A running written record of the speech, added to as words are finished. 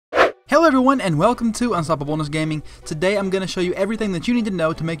Hello everyone and welcome to Unstopablness Gaming. Today I'm going to show you everything that you need to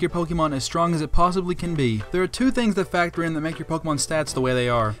know to make your Pokemon as strong as it possibly can be. There are two things that factor in that make your Pokemon stats the way they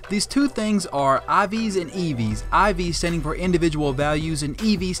are. These two things are IVs and EVs. IV standing for individual values and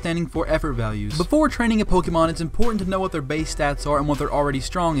EV standing for effort values. Before training a Pokemon, it's important to know what their base stats are and what they're already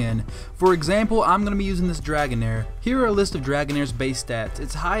strong in. For example, I'm going to be using this Dragonair. Here are a list of Dragonair's base stats.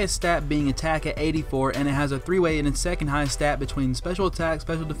 Its highest stat being attack at 84, and it has a 3-way in its second highest stat between special attack,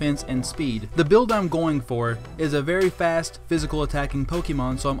 special defense, and speed. The build I'm going for is a very fast physical attacking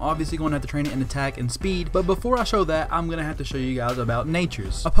Pokemon, so I'm obviously going to have to train it in attack and speed, but before I show that, I'm going to have to show you guys about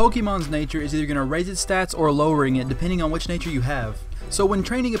natures. A Pokemon's nature is either going to raise its stats or lowering it depending on which nature you have. So when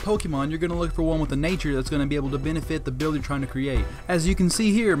training a Pokemon, you're going to look for one with a nature that's going to be able to benefit the build you're trying to create. As you can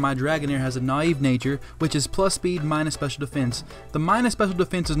see here, my Dragonair has a naive nature, which is plus speed minus special defense. The minus special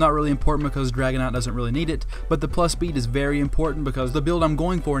defense is not really important because Dragonite doesn't really need it, but the plus speed is very important because the build I'm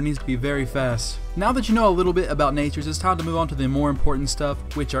going for needs to be very fast. Now that you know a little bit about natures, it's time to move on to the more important stuff,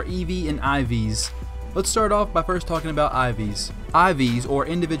 which are EV and IVs. Let's start off by first talking about IVs. IVs, or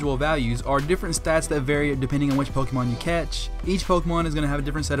individual values, are different stats that vary depending on which Pokemon you catch. Each Pokemon is going to have a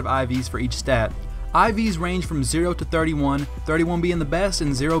different set of IVs for each stat. IVs range from 0 to 31, 31 being the best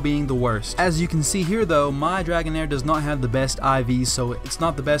and 0 being the worst. As you can see here though, my Dragonair does not have the best IVs, so it's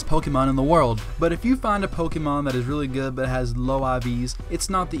not the best Pokemon in the world. But if you find a Pokemon that is really good but has low IVs, it's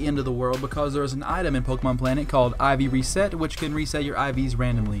not the end of the world because there's an item in Pokemon Planet called IV Reset, which can reset your IVs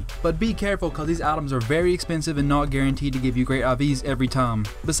randomly. But be careful because these items are very expensive and not guaranteed to give you great IVs every time.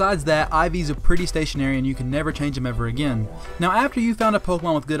 Besides that, IVs are pretty stationary and you can never change them ever again. Now after you found a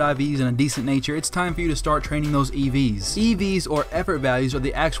Pokemon with good IVs and a decent nature, it's time for you to start training those EVs. EVs, or effort values, are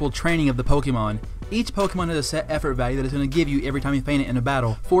the actual training of the Pokemon. Each Pokemon has a set effort value that it's going to give you every time you feint it in a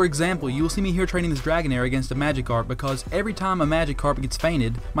battle. For example, you will see me here training this Dragonair against a Magikarp because every time a Magikarp gets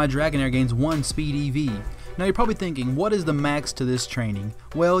feinted, my Dragonair gains 1 speed EV. Now you're probably thinking, what is the max to this training?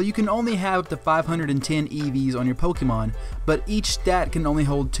 Well, you can only have up to 510 EVs on your Pokemon, but each stat can only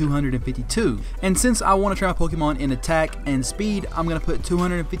hold 252. And since I want to train my Pokemon in attack and speed, I'm going to put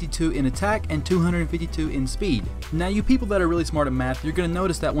 252 in attack and 252 in speed. Now you people that are really smart at math, you're going to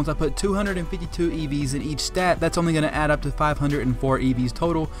notice that once I put 252 EVs in each stat, that's only going to add up to 504 EVs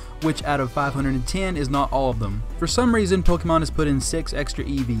total, which out of 510 is not all of them. For some reason, Pokemon has put in 6 extra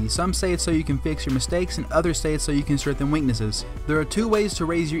EVs. Some say it's so you can fix your mistakes, and others say it's so you can strengthen weaknesses. There are 2 ways to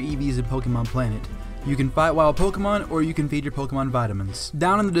raise your EVs in Pokemon Planet. You can fight wild Pokemon, or you can feed your Pokemon vitamins.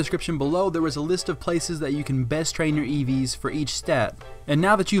 Down in the description below, there is a list of places that you can best train your EVs for each stat. And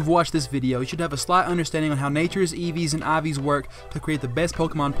now that you've watched this video, you should have a slight understanding on how nature's EVs and IVs work to create the best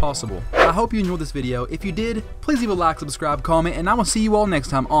Pokemon possible. I hope you enjoyed this video. If you did, please leave a like, subscribe, comment, and I will see you all next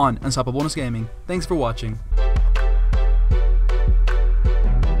time on Unstopablness Gaming. Thanks for watching.